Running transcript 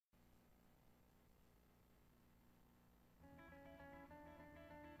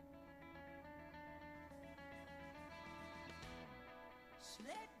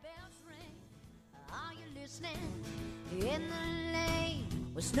listening. In the lane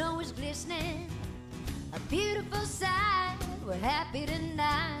where snow is glistening, a beautiful sight. We're happy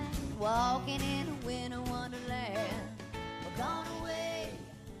tonight, walking in a winter wonderland. We're gone away,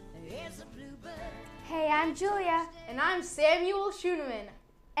 here's a bluebird. Hey, I'm Julia. And I'm Samuel Schuneman.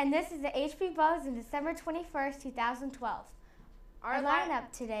 And this is the HB Buzz on December 21st, 2012. Our lineup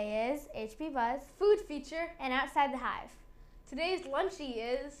today is HB Buzz, food feature, and Outside the Hive. Today's lunchy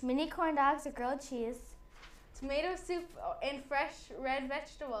is mini corn dogs with grilled cheese, tomato soup and fresh red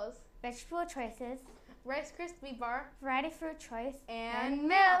vegetables, vegetable choices, Rice Krispie bar, variety fruit choice, and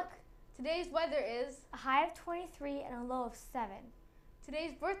milk. Today's weather is a high of 23 and a low of 7.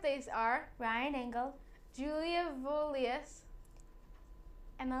 Today's birthdays are Ryan Engel, Julia Volius,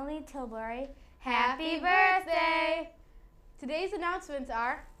 Emily Tilbury. Happy birthday! Today's announcements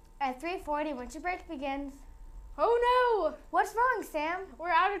are at 3:40 winter break begins. Oh no! What's wrong, Sam? We're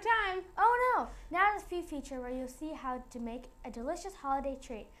out of time. Oh no! Now the food feature where you'll see how to make a delicious holiday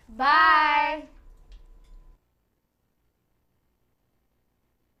treat. Bye!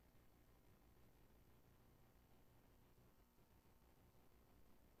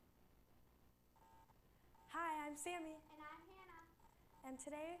 Hi, I'm Sammy. And I'm Hannah. And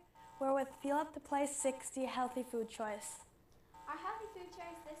today we're with Feel Up to Play 60 Healthy Food Choice. Our healthy food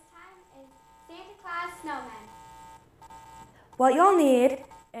choice this time is Santa Claus Snowman. What you'll need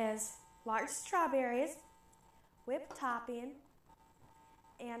is large strawberries, whipped topping,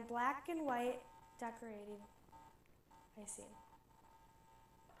 and black and white decorating icing.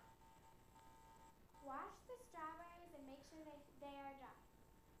 Wash the strawberries and make sure they are dry.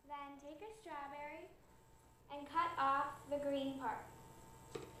 Then take a strawberry and cut off the green part.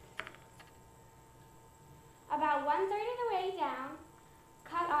 About 1/3 of the way down,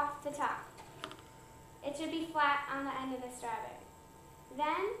 cut off the top. It should be flat on the end of the strawberry.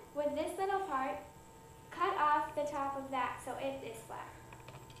 Then, with this little part, cut off the top of that so it is flat.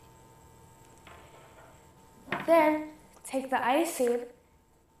 Then take the icing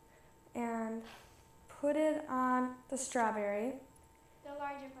and put it on the strawberry. The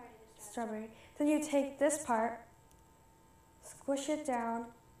larger part of the Strawberry. Then you take this part, squish it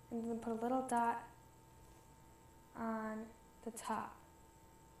down, and then put a little dot on the top.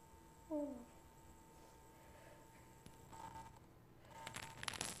 Ooh.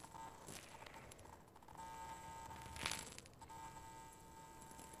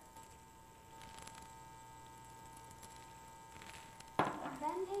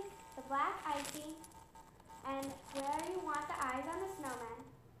 Then take the black icing and where you want the eyes on the snowman,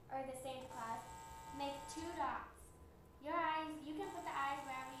 or the Santa Claus, make 2 dots. Your eyes, you can put the eyes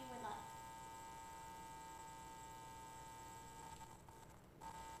wherever you would like.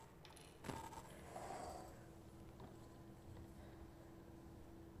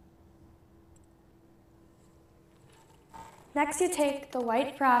 Next, you take the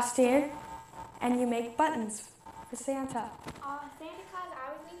white frosting and you make buttons for Santa. Santa Claus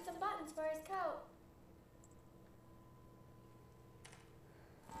always needs some buttons for his coat.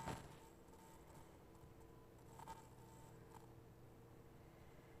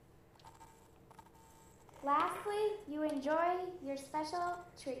 Lastly, you enjoy your special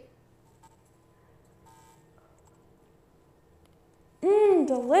treat. Mmm,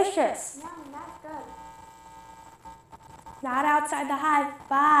 delicious. Yum, that's good. Not outside the hive.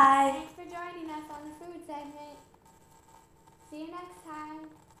 Bye. Thanks for joining us on the food segment. See you next time.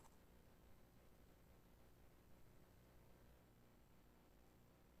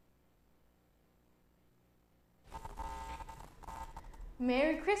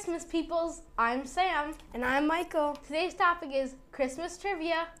 Merry Christmas, peoples. I'm Sam. And I'm Michael. Today's topic is Christmas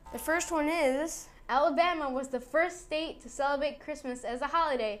trivia. The first one is Alabama was the first state to celebrate Christmas as a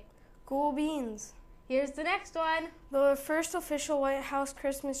holiday. Cool beans. Here's the next one. The first official White House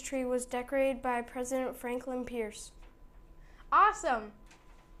Christmas tree was decorated by President Franklin Pierce. Awesome.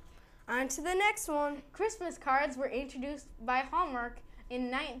 On to the next one. Christmas cards were introduced by Hallmark in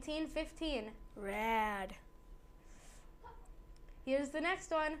 1915. Rad. Here's the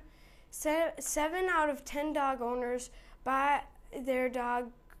next one. 7 out of 10 dog owners buy their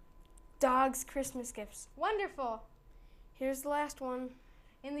dogs Christmas gifts. Wonderful. Here's the last one.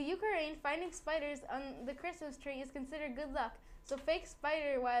 In the Ukraine, finding spiders on the Christmas tree is considered good luck, so fake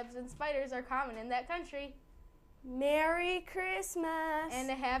spider webs and spiders are common in that country. Merry Christmas.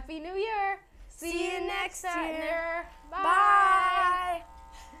 And a Happy New Year. See you next year. Bye.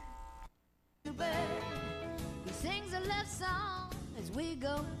 He sings a love song as we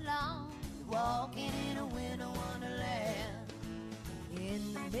go along, walking in a winter wonderland.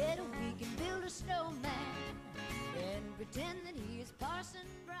 In the middle we can build a snowman and pretend that he is Parson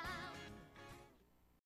Brown.